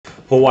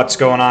Well, what's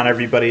going on,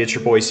 everybody? It's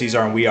your boy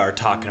C-Zar, and we are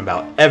talking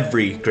about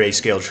every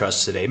Grayscale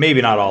trust today.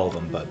 Maybe not all of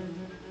them, but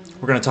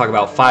we're going to talk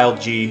about File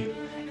G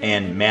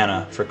and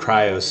Mana for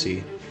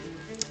CryoC,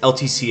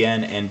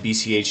 LTCN and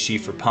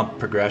BCHG for Pump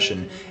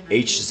Progression,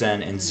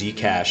 HZen and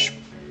Zcash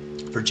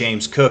for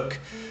James Cook,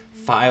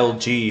 File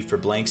G for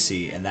Blank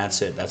C, and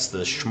that's it. That's the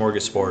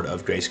smorgasbord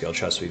of Grayscale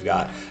trust we've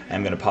got.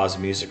 I'm going to pause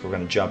the music. We're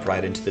going to jump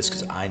right into this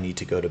because I need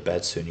to go to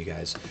bed soon, you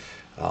guys.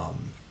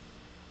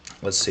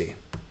 Let's see.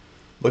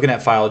 Looking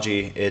at File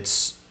G,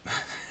 it's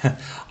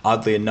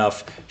oddly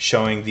enough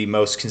showing the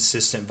most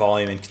consistent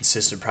volume and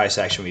consistent price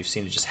action we've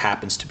seen. It just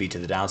happens to be to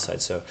the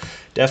downside. So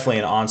definitely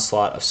an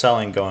onslaught of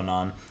selling going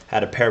on.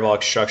 Had a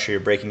parabolic structure,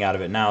 you're breaking out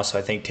of it now, so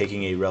I think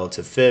taking a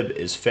relative fib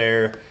is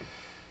fair.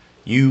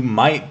 You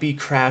might be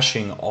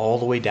crashing all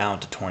the way down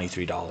to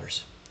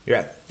 $23. You're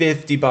at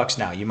 $50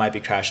 now. You might be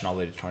crashing all the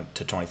way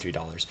to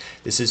 $23.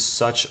 This is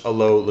such a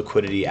low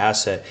liquidity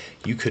asset.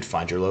 You could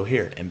find your low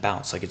here and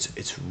bounce. Like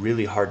it's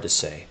really hard to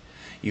say.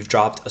 You've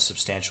dropped a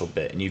substantial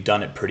bit and you've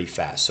done it pretty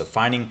fast. So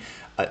finding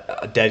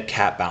a dead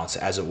cat bounce,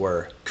 as it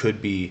were, could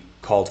be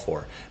called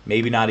for.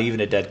 Maybe not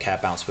even a dead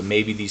cat bounce, but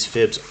maybe these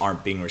fibs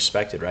aren't being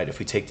respected, right? If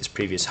we take this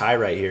previous high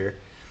right here,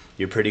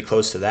 you're pretty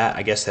close to that.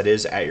 I guess that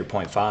is at your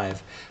 0.5,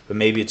 but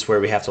maybe it's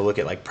where we have to look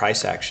at like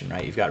price action,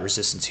 right? You've got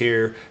resistance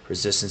here,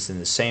 resistance in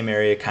the same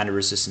area, kind of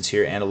resistance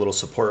here, and a little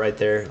support right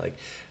there. Like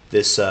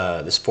this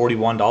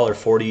 $41,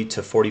 40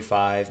 to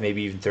 45,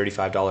 maybe even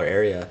 $35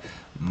 area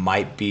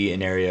might be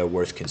an area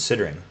worth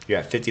considering. You're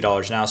at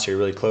 $50 now, so you're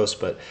really close,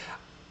 but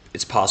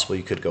it's possible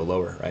you could go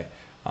lower, right?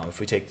 If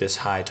we take this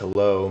high to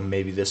low,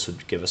 maybe this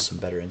would give us some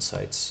better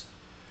insights.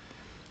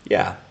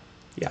 Yeah,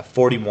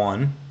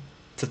 41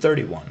 to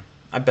 31.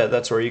 I bet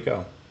that's where you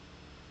go.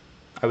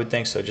 I would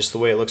think so, just the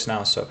way it looks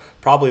now. So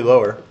probably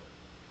lower,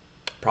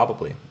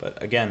 probably.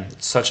 But again,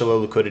 it's such a low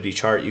liquidity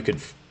chart. You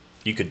could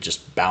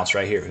just bounce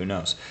right here. Who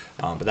knows?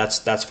 But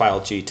that's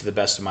File G to the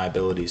best of my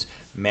abilities.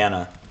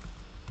 Mana.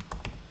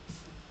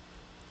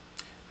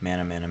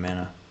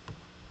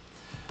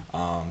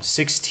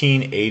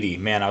 1680.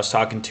 Man, I was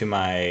talking to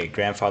my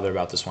grandfather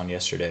about this one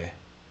yesterday.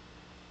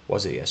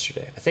 Was it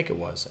yesterday? I think it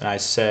was. And I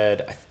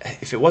said,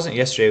 if it wasn't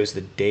yesterday, it was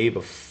the day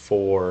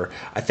before.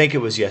 I think it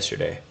was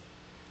yesterday.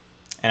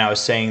 And I was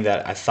saying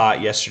that I thought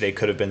yesterday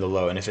could have been the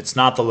low. And if it's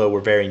not the low,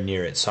 we're very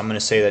near it. So I'm going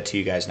to say that to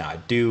you guys now. I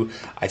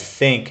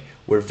think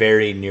we're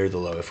very near the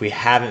low. If we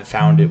haven't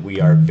found it, we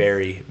are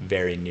very,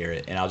 very near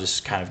it. And I'll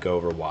just kind of go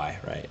over why,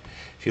 right?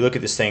 If you look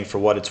at this thing for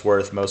what it's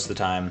worth most of the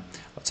time,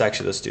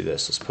 let's do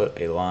this. Let's put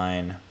a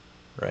line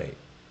right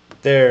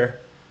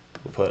there.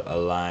 We'll put a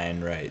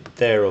line right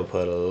there. We'll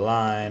put a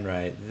line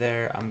right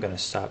there. I'm going to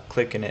stop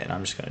clicking it, and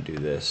I'm just going to do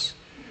this.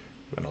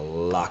 I'm going to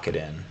lock it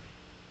in.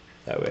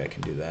 That way I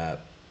can do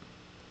that.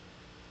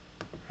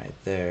 Right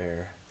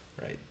there,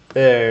 right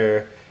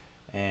there.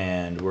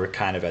 And we're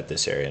kind of at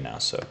this area now.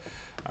 So,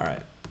 all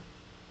right.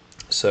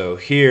 So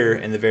here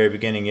in the very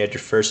beginning, you had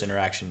your first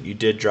interaction. You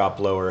did drop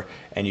lower,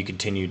 and you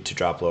continued to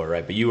drop lower,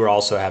 right? But you were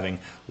also having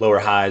lower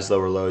highs,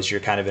 lower lows.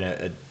 You're kind of in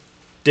a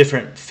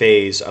different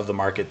phase of the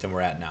market than we're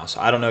at now. So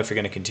I don't know if you're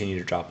going to continue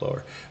to drop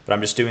lower, but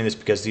I'm just doing this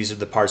because these are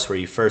the parts where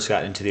you first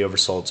got into the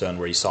oversold zone,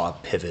 where you saw a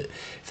pivot.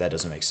 If that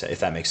doesn't make sense, if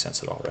that makes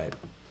sense at all, right?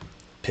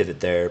 Pivot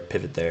there,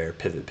 pivot there,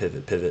 pivot,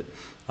 pivot, pivot.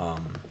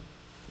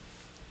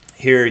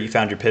 Here you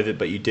found your pivot,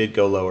 but you did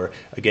go lower.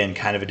 Again,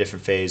 kind of a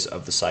different phase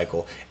of the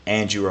cycle,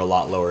 and you were a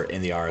lot lower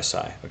in the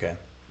RSI, okay?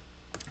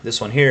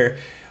 This one here,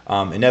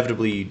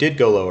 inevitably you did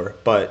go lower,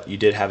 but you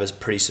did have a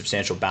pretty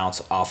substantial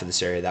bounce off of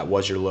this area. That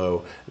was your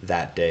low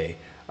that day.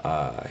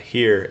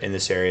 Here in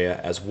this area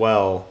as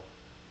well,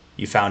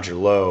 you found your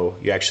low.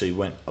 You actually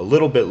went a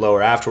little bit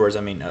lower afterwards.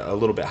 I mean, a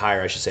little bit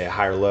higher, I should say, a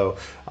higher low,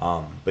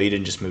 but you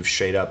didn't just move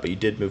straight up, but you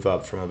did move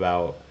up from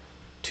about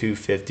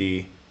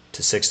 $2.50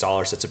 to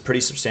 $6. That's a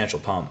pretty substantial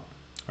pump,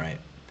 right?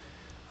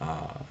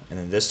 And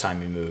then this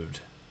time you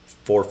moved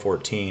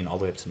 $4.14 all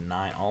the way up to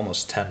 $9,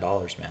 almost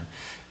 $10, man.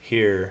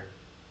 Here,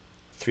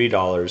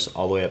 $3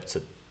 all the way up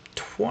to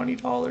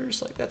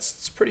 $20. Like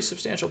that's pretty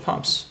substantial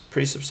pumps.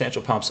 Pretty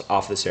substantial pumps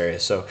off this area.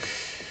 So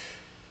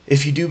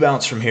if you do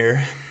bounce from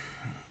here,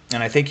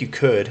 and I think you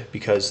could,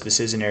 because this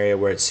is an area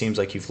where it seems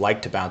like you've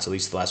liked to bounce at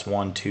least the last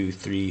 1, 2,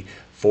 3,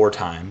 4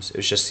 times. It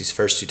was just these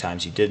first 2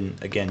 times you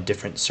didn't. Again,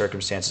 different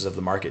circumstances of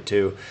the market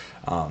too.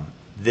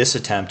 This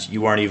attempt,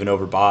 you weren't even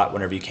overbought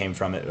whenever you came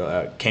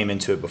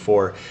into it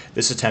before.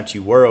 This attempt,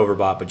 you were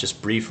overbought, but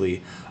just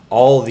briefly.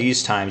 All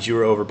these times, you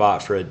were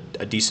overbought for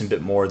a decent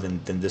bit more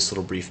than this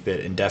little brief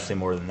bit, and definitely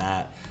more than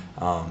that.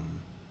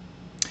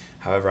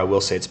 However, I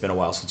will say it's been a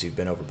while since you've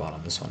been overbought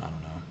on this one. I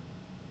don't know.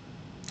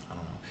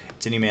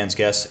 It's any man's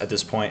guess at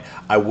this point.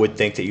 I would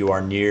think that you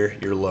are near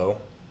your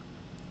low,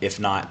 if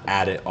not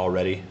at it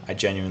already. I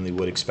genuinely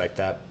would expect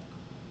that.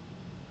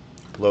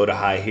 Low to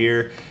high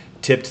here.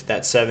 Tipped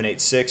that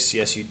 786.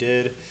 Yes, you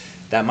did.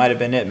 That might have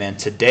been it, man.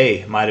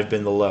 Today might have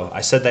been the low.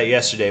 I said that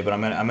yesterday, but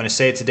I'm gonna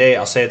say it today.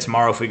 I'll say it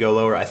tomorrow if we go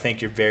lower. I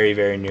think you're very,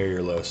 very near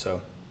your low.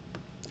 So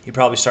you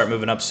probably start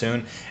moving up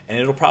soon, and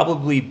it'll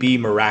probably be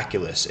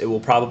miraculous. It will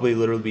probably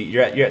literally be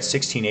you're at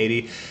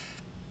 1680.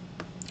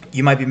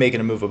 you might be making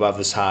a move above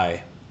this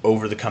high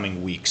over the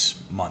coming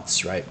weeks,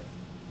 months, right?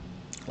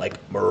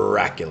 Like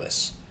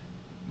miraculous.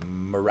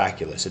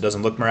 Miraculous. It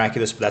doesn't look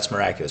miraculous, but that's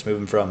miraculous.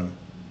 Moving from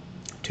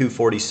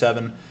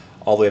 247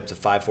 all the way up to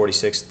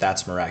 546,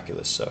 that's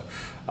miraculous. So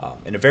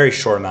in a very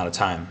short amount of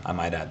time, I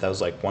might add. That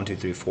was like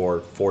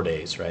 4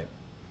 days, right?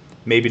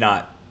 Maybe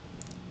not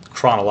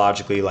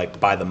chronologically like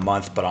by the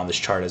month, but on this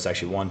chart it's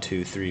actually 1,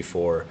 2, 3,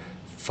 4,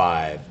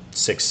 5,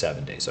 6,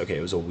 7 days. Okay,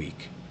 it was a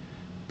week,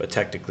 but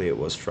technically it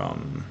was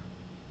from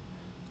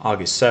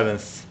August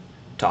 7th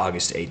to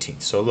August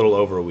 18th, so a little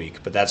over a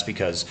week, but that's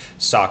because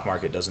stock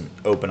market doesn't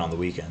open on the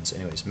weekends.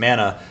 Anyways,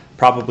 Mana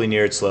probably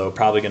near its low,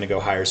 probably going to go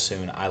higher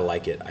soon. I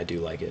like it. I do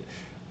like it.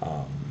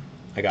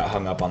 I got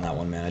hung up on that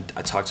one, man.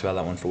 I talked about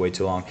that one for way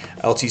too long.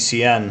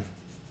 LTCN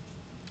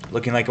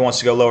looking like it wants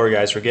to go lower,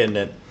 guys. We're getting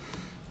it.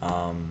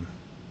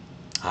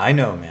 I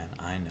know, man.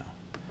 I know.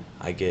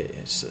 I get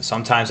it.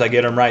 Sometimes I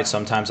get them right.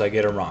 Sometimes I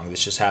get them wrong.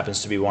 This just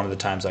happens to be one of the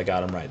times I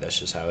got them right. That's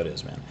just how it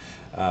is, man.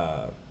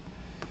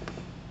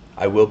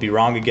 I will be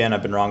wrong again.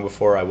 I've been wrong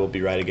before. I will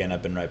be right again.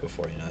 I've been right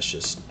before. You know, it's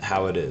just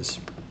how it is.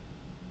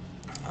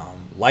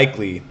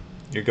 Likely,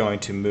 you're going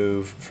to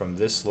move from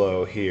this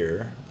low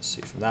here. Let's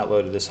see, from that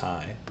low to this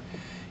high.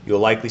 You'll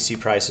likely see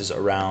prices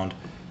around.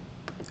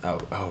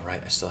 Oh,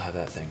 right. I still have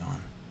that thing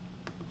on.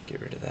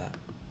 Get rid of that.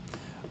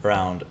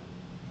 Around.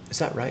 Is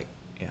that right?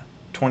 Yeah.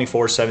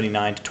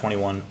 24.79 to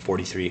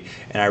 21.43,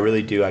 and I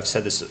really do. I've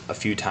said this a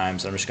few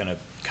times. I'm just going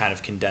to kind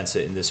of condense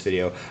it in this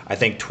video. I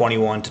think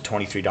 $21 to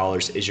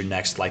 $23 is your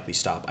next likely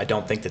stop. I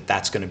don't think that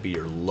that's going to be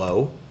your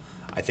low.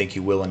 I think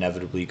you will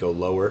inevitably go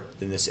lower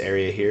than this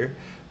area here,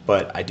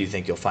 but I do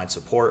think you'll find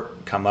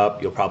support, come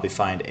up. You'll probably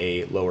find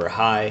a lower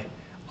high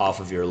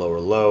off of your lower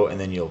low, and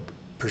then you'll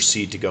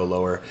proceed to go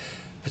lower,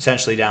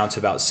 potentially down to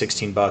about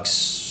 16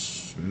 bucks.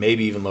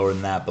 Maybe even lower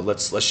than that, but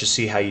let's just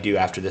see how you do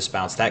after this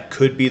bounce. That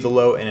could be the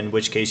low, and in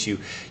which case you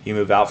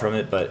move out from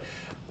it, but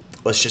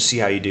let's just see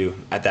how you do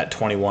at that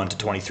 $21 to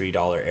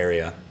 $23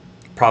 area.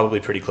 Probably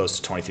pretty close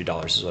to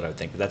 $23 is what I would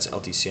think, but that's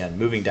LTCN.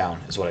 Moving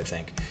down is what I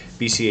think.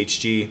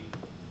 BCHG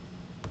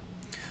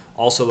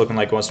also looking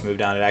like it wants to move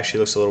down. It actually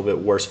looks a little bit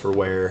worse for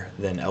wear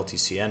than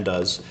LTCN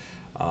does.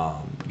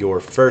 Your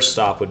first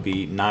stop would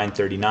be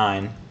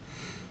 939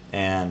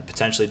 and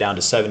potentially down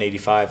to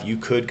 785. You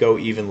could go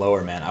even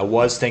lower, man. I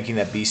was thinking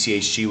that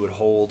BCHG would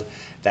hold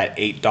that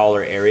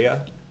 $8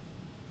 area.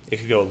 It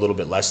could go a little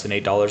bit less than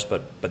 $8,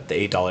 but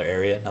the $8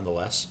 area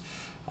nonetheless.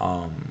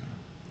 But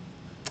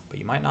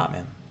you might not,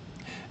 man.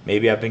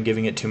 Maybe I've been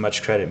giving it too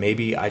much credit.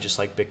 Maybe I just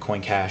like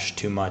Bitcoin Cash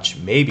too much.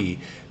 Maybe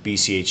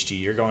BCHG,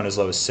 you're going as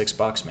low as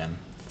 $6, man.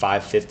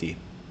 550.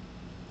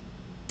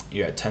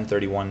 You're at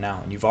 1031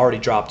 now, and you've already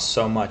dropped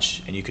so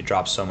much, and you could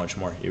drop so much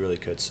more. You really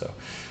could. So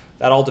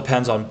that all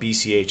depends on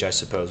BCH, I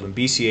suppose. When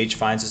BCH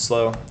finds its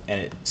low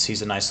and it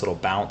sees a nice little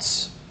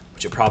bounce,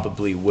 which it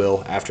probably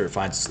will after it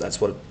finds, that's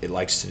what it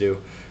likes to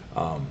do,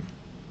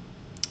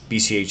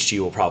 BCHG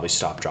will probably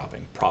stop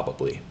dropping,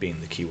 probably being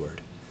the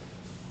keyword.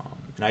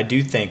 And I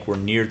do think we're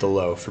near the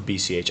low for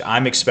BCH.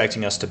 I'm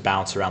expecting us to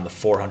bounce around the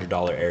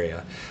 $400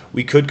 area.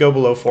 We could go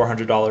below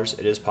 $400.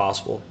 It is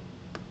possible.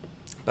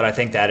 But I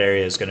think that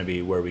area is going to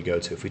be where we go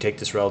to. If we take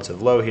this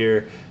relative low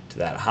here to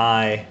that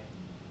high,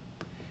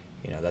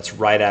 you know, that's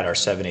right at our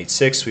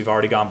 786. We've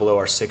already gone below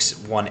our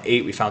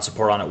 618. We found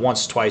support on it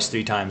once, twice,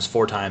 3 times,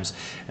 4 times,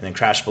 and then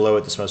crashed below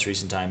it this most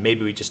recent time.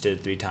 Maybe we just did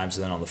it 3 times,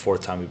 and then on the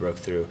 4th time we broke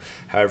through,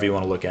 however you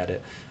want to look at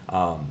it.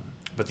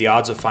 But the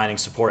odds of finding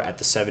support at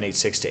the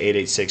 786 to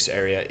 886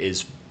 area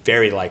is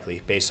very likely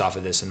based off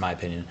of this, in my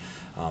opinion.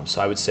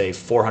 So I would say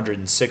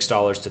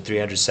 $406 to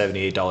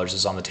 $378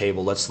 is on the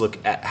table. Let's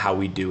look at how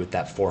we do with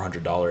that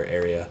 $400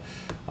 area.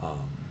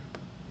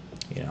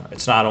 You know,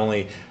 it's not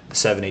only the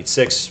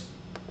 786,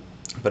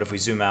 but if we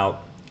zoom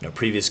out, you know,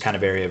 previous kind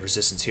of area of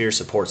resistance here,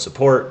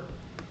 support,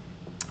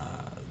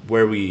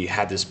 where we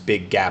had this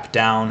big gap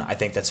down, I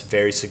think that's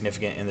very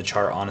significant in the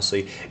chart.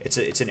 Honestly,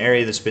 it's an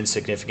area that's been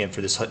significant for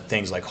this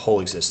things like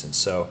whole existence.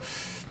 So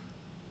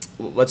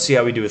let's see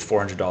how we do with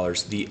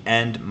 $400. The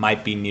end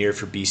might be near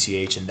for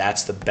BCH, and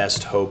that's the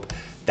best hope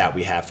that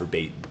we have for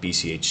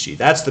BCHG.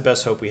 That's the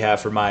best hope we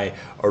have for my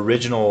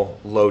original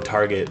low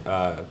target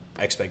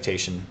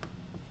expectation,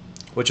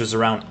 which was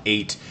around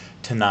 $8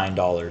 to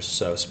 $9.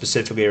 So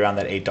specifically around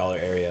that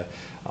 $8 area.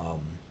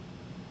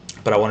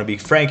 But I want to be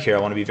frank here. I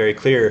want to be very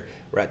clear.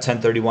 We're at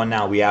 1031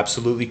 now. We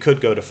absolutely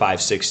could go to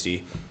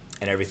 560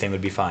 and everything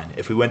would be fine.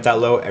 If we went that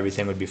low,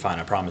 everything would be fine,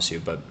 I promise you.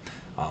 But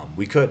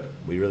we could.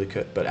 We really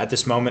could. But at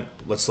this moment,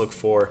 let's look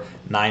for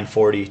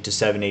 940 to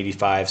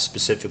 785,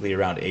 specifically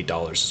around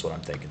 $8 is what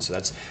I'm thinking. So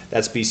that's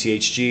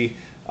BCHG.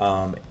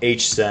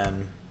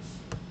 HSEN,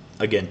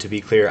 again, to be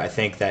clear, I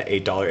think that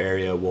 $8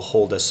 area will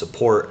hold as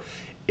support.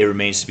 It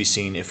remains to be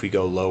seen if we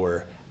go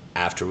lower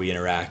after we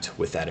interact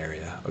with that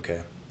area.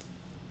 Okay.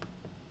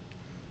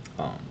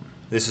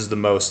 This is the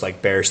most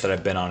like bearish that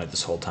I've been on it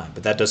this whole time,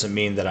 but that doesn't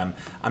mean that I'm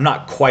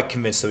not quite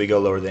convinced that we go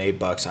lower than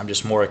 $8. I'm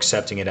just more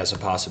accepting it as a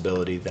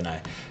possibility than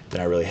I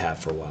really have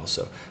for a while.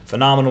 So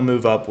phenomenal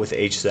move up with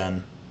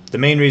HSEN. The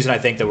main reason I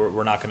think that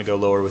we're not going to go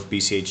lower with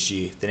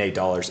BCHG than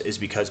 $8 is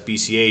because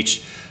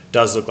BCH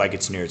does look like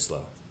it's near its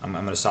low. I'm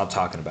going to stop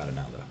talking about it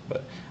now, though.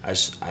 But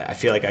I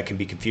feel like I can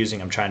be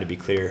confusing. I'm trying to be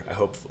clear.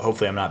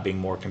 Hopefully I'm not being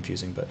more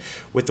confusing. But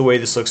with the way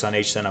this looks on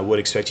HSEN, I would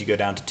expect you to go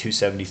down to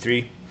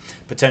 273,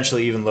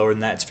 potentially even lower than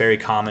that. It's very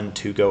common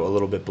to go a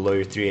little bit below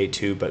your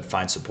 382, but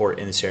find support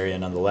in this area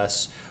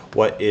nonetheless.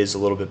 What is a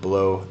little bit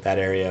below that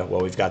area?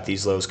 Well, we've got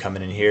these lows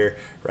coming in here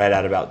right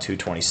at about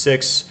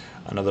 226.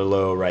 Another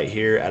low right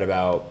here at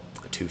about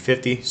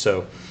 250.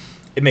 So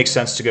it makes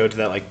sense to go to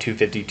that like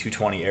 250,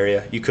 220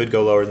 area. You could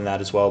go lower than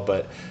that as well,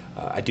 but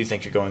I do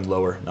think you're going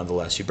lower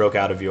nonetheless. You broke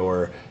out of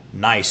your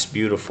nice,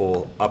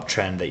 beautiful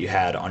uptrend that you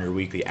had on your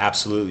weekly.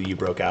 Absolutely, you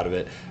broke out of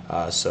it.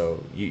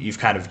 So you've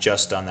kind of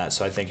just done that.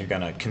 So I think you're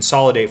going to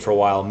consolidate for a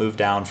while, move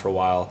down for a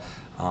while.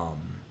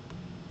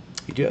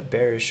 You do have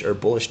bearish or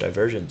bullish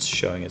divergence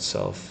showing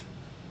itself.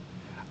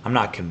 I'm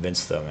not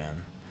convinced though,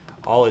 man.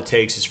 All it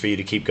takes is for you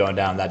to keep going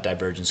down. That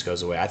divergence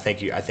goes away. I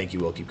think you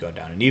will keep going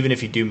down. And even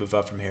if you do move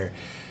up from here,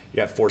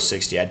 you're at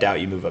 460. I doubt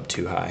you move up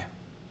too high.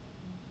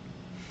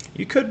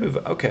 You could move,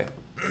 okay.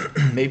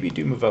 Maybe you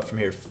do move up from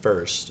here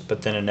first,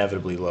 but then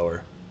inevitably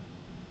lower.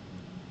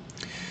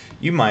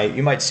 You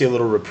might see a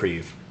little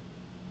reprieve.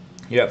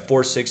 You're at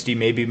 460,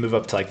 maybe move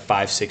up to like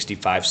 560,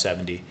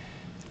 570,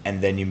 and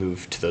then you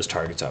move to those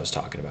targets I was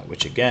talking about,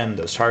 which again,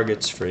 those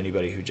targets for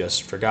anybody who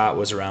just forgot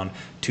was around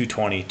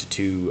 220 to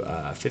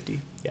 250.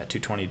 Yeah,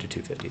 220 to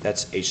 250.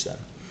 That's HSEN.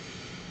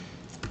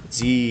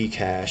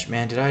 Zcash,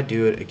 man, did I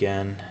do it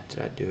again? Did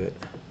I do it?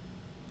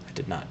 I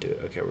did not do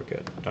it. Okay, we're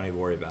good. Don't even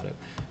worry about it.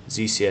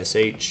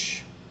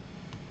 ZCSH,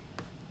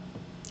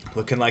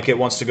 looking like it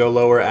wants to go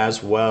lower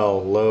as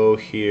well. Low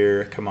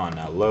here, come on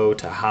now, low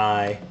to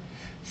high,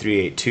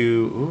 382.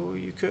 Ooh,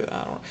 you could,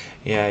 I don't,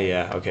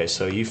 yeah. Okay,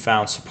 so you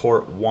found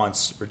support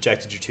once,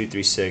 rejected your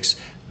 236.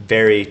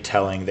 Very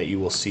telling that you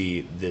will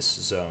see this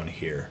zone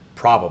here,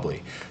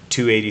 probably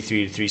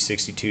 283 to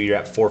 362. You're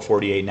at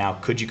 448 now.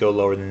 Could you go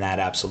lower than that?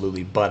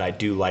 Absolutely, but I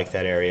do like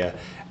that area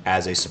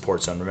as a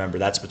support zone. Remember,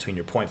 that's between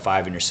your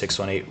 0.5 and your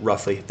 618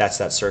 roughly. That's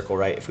that circle,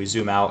 right? If we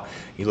zoom out,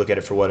 you look at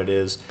it for what it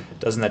is,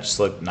 doesn't that just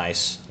look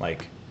nice?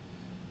 Like,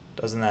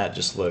 doesn't that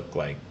just look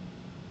like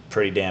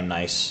pretty damn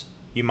nice?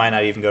 You might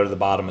not even go to the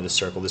bottom of the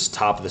circle, this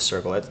top of the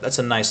circle. That's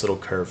a nice little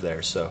curve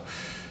there. So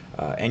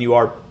and you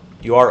are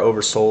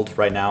oversold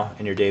right now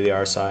in your daily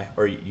RSI,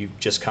 or you've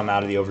just come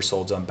out of the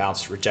oversold zone,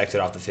 bounced, rejected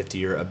off the 50.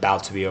 You're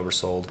about to be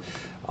oversold.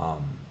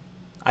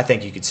 I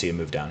think you could see a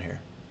move down here.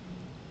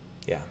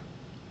 Yeah.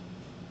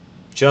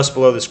 Just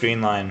below the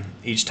screen line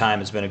each time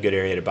has been a good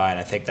area to buy, and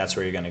I think that's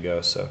where you're going to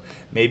go. So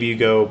maybe you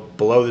go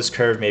below this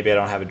curve. Maybe I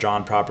don't have it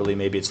drawn properly.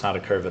 Maybe it's not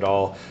a curve at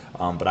all,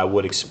 but I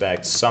would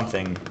expect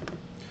something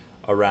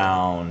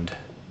around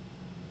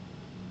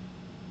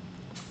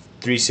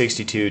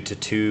 362 to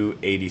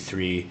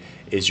 283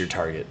 is your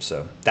target.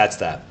 So that's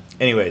that.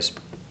 Anyways,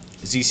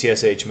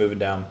 ZCSH moving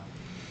down.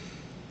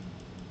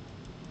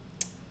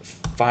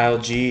 File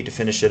G to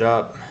finish it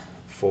up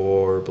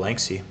for blank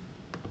C.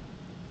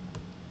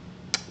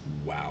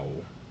 Wow.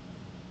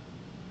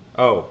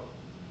 Oh,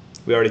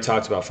 we already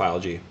talked about File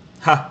G.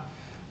 Ha!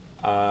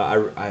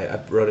 I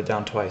wrote it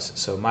down twice,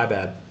 so my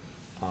bad.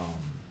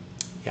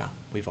 Yeah,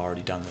 we've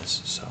already done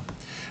this. So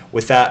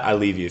with that, I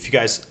leave you. If you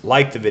guys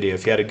liked the video,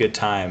 if you had a good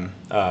time,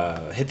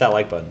 hit that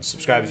like button.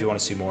 Subscribe if you want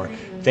to see more.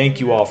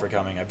 Thank you all for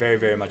coming. I very,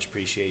 very much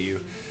appreciate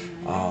you.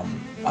 I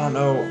don't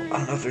know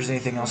if there's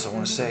anything else I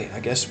want to say. I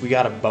guess we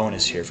got a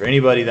bonus here. For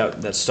anybody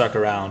that stuck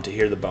around to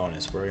hear the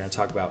bonus, we're going to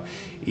talk about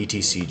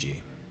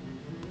ETCG.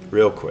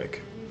 Real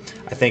quick.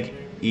 I think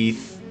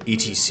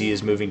ETC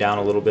is moving down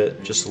a little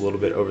bit, just a little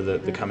bit over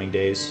the coming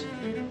days.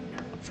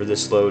 For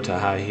this low to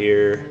high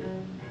here,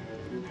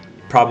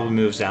 probably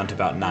moves down to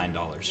about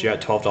 $9. You're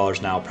at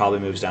 $12 now, probably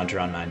moves down to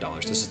around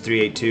 $9. This is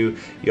 382.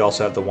 You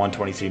also have the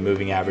 123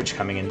 moving average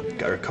coming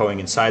in or going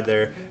inside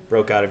there.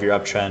 Broke out of your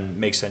uptrend.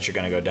 Makes sense you're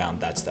going to go down.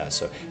 That's that.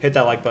 So hit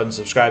that like button,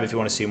 subscribe if you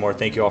want to see more.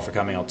 Thank you all for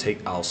coming.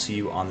 I'll see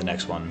you on the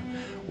next one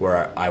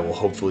where I will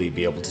hopefully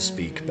be able to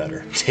speak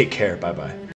better. Take care. Bye-bye.